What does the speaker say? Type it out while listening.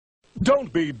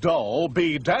Don't be dull,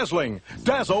 be dazzling.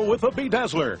 Dazzle with the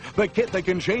Bedazzler, the kit that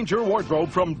can change your wardrobe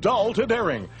from dull to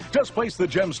daring. Just place the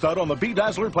gem stud on the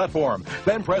Bedazzler platform,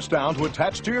 then press down to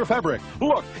attach to your fabric.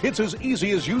 Look, it's as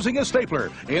easy as using a stapler.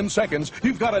 In seconds,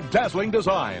 you've got a dazzling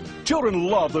design. Children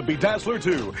love the Bedazzler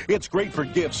too. It's great for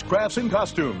gifts, crafts, and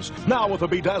costumes. Now with the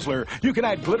Bedazzler, you can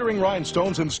add glittering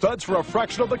rhinestones and studs for a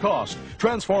fraction of the cost.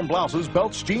 Transform blouses,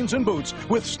 belts, jeans, and boots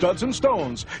with studs and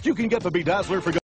stones. You can get the Bedazzler for